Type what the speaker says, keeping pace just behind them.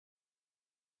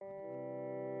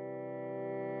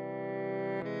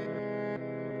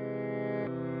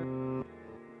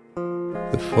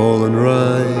fall and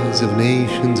rise of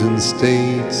nations and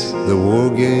states, the war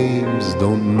games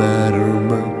don't matter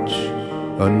much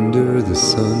under the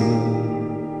sun.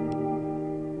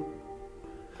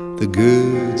 The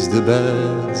goods, the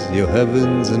bads, your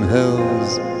heavens and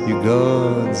hells, your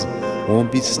gods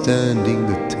won't be standing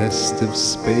the test of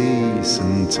space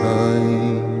and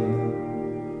time.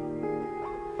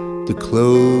 The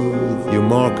clothes, your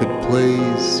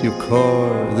marketplace, your car,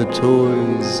 the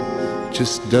toys,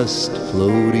 just dust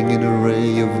floating in a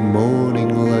ray of morning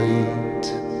light.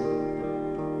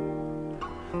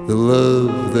 The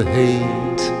love, the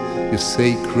hate, your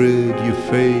sacred, your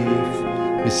faith,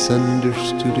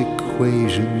 misunderstood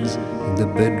equations in the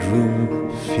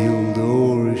bedroom, field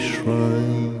or a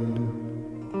shrine.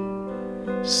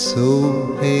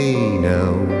 So hey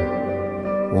now,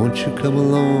 won't you come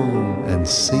along and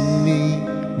sing me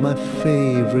my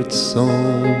favorite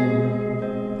song?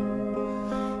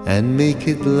 And make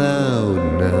it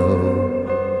loud now.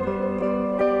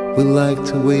 We like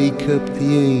to wake up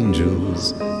the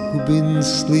angels who've been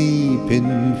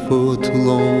sleeping for too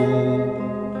long.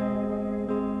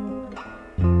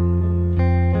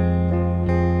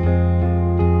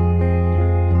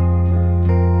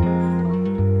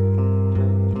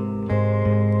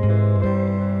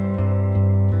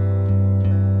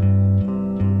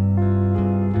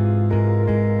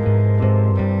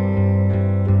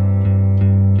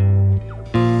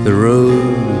 The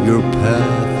road, your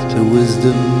path to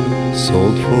wisdom,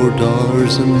 sold for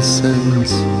dollars and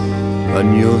cents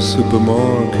on your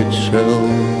supermarket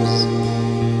shelves.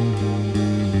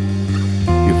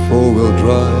 Your four-wheel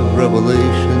drive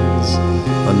revelations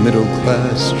on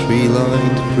middle-class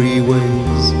tree-lined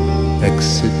freeways,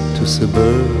 exit to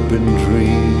suburban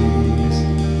dreams.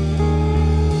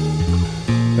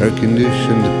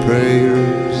 Air-conditioned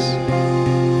prayers,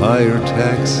 higher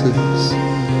taxes,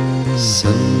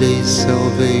 Sunday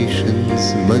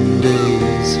salvations,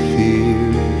 Mondays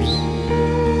fears.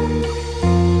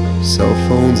 Cell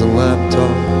phones and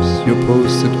laptops, your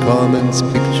posted comments,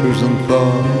 pictures and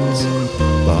thoughts,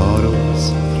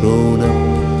 bottles thrown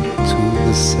up to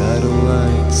the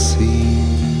satellite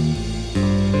scene.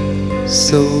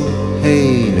 So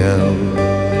hey now,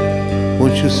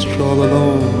 won't you stroll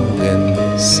along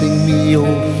and sing me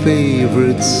your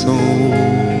favorite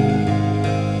song?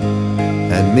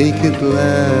 And make it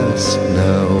last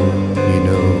now, you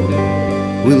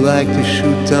know. We like to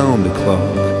shoot down the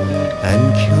clock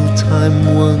and kill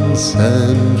time once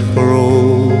and for all.